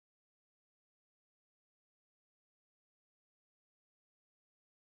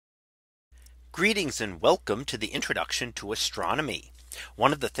Greetings and welcome to the introduction to astronomy.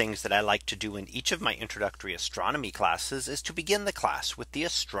 One of the things that I like to do in each of my introductory astronomy classes is to begin the class with the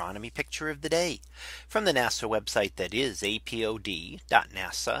astronomy picture of the day from the NASA website, that is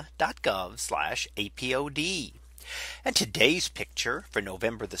apod.nasa.gov/apod. And today's picture for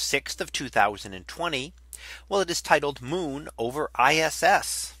November the 6th of 2020. Well, it is titled Moon over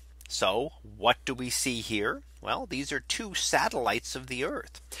ISS. So what do we see here? Well, these are two satellites of the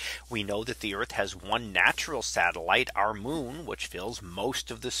Earth. We know that the Earth has one natural satellite, our moon, which fills most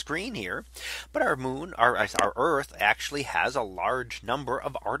of the screen here. But our Earth actually has a large number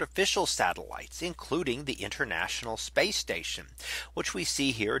of artificial satellites, including the International Space Station, which we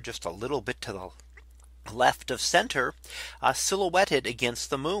see here just a little bit to the left of center, silhouetted against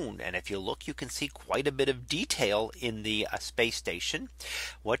the moon. And if you look, you can see quite a bit of detail in the space station,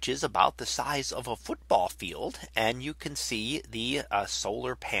 which is about the size of a football field. And you can see the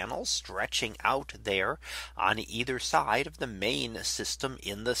solar panels stretching out there on either side of the main system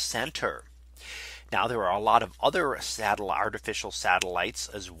in the center. Now, there are a lot of other artificial satellites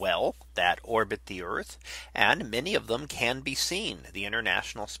as well that orbit the Earth, and many of them can be seen. The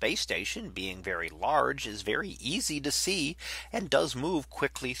International Space Station, being very large, is very easy to see and does move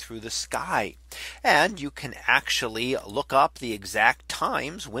quickly through the sky. And you can actually look up the exact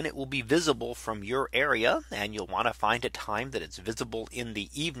times when it will be visible from your area. And you'll want to find a time that it's visible in the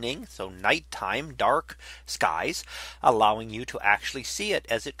evening, so nighttime, dark skies, allowing you to actually see it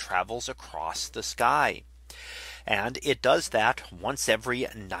as it travels across the sky. And it does that once every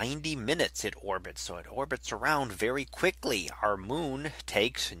 90 minutes it orbits. So it orbits around very quickly. Our moon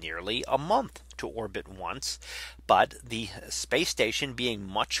takes nearly a month to orbit once, but the space station, being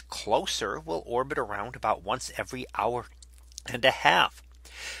much closer, will orbit around about once every hour and a half.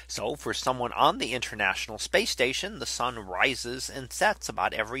 So for someone on the International Space Station, the sun rises and sets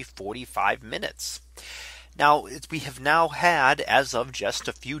about every 45 minutes. Now, we have now had, as of just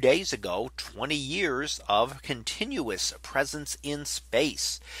a few days ago, 20 years of continuous presence in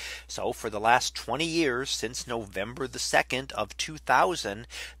space. So for the last 20 years, since November the 2nd of 2000,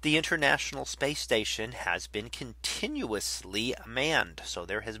 the International Space Station has been continuously manned. So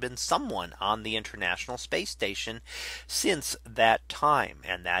there has been someone on the International Space Station since that time.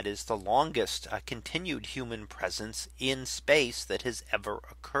 And that is the longest continued human presence in space that has ever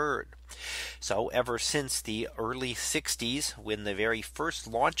occurred. So ever since the early 60s, when the very first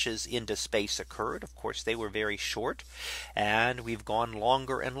launches into space occurred, of course, they were very short, and we've gone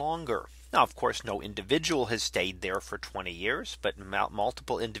longer and longer. Now, of course, no individual has stayed there for 20 years, but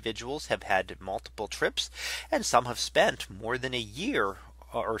multiple individuals have had multiple trips, and some have spent more than a year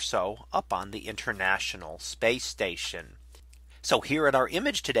or so up on the International Space Station. So here at our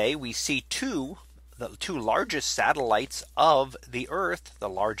image today, we see the two largest satellites of the Earth, the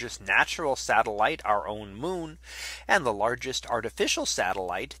largest natural satellite, our own moon, and the largest artificial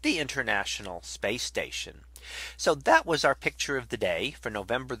satellite, the International Space Station. So that was our picture of the day for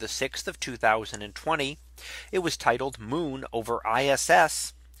November the 6th of 2020. It was titled Moon over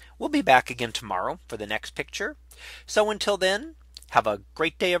ISS. We'll be back again tomorrow for the next picture. So until then, have a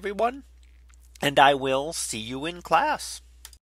great day, everyone, and I will see you in class.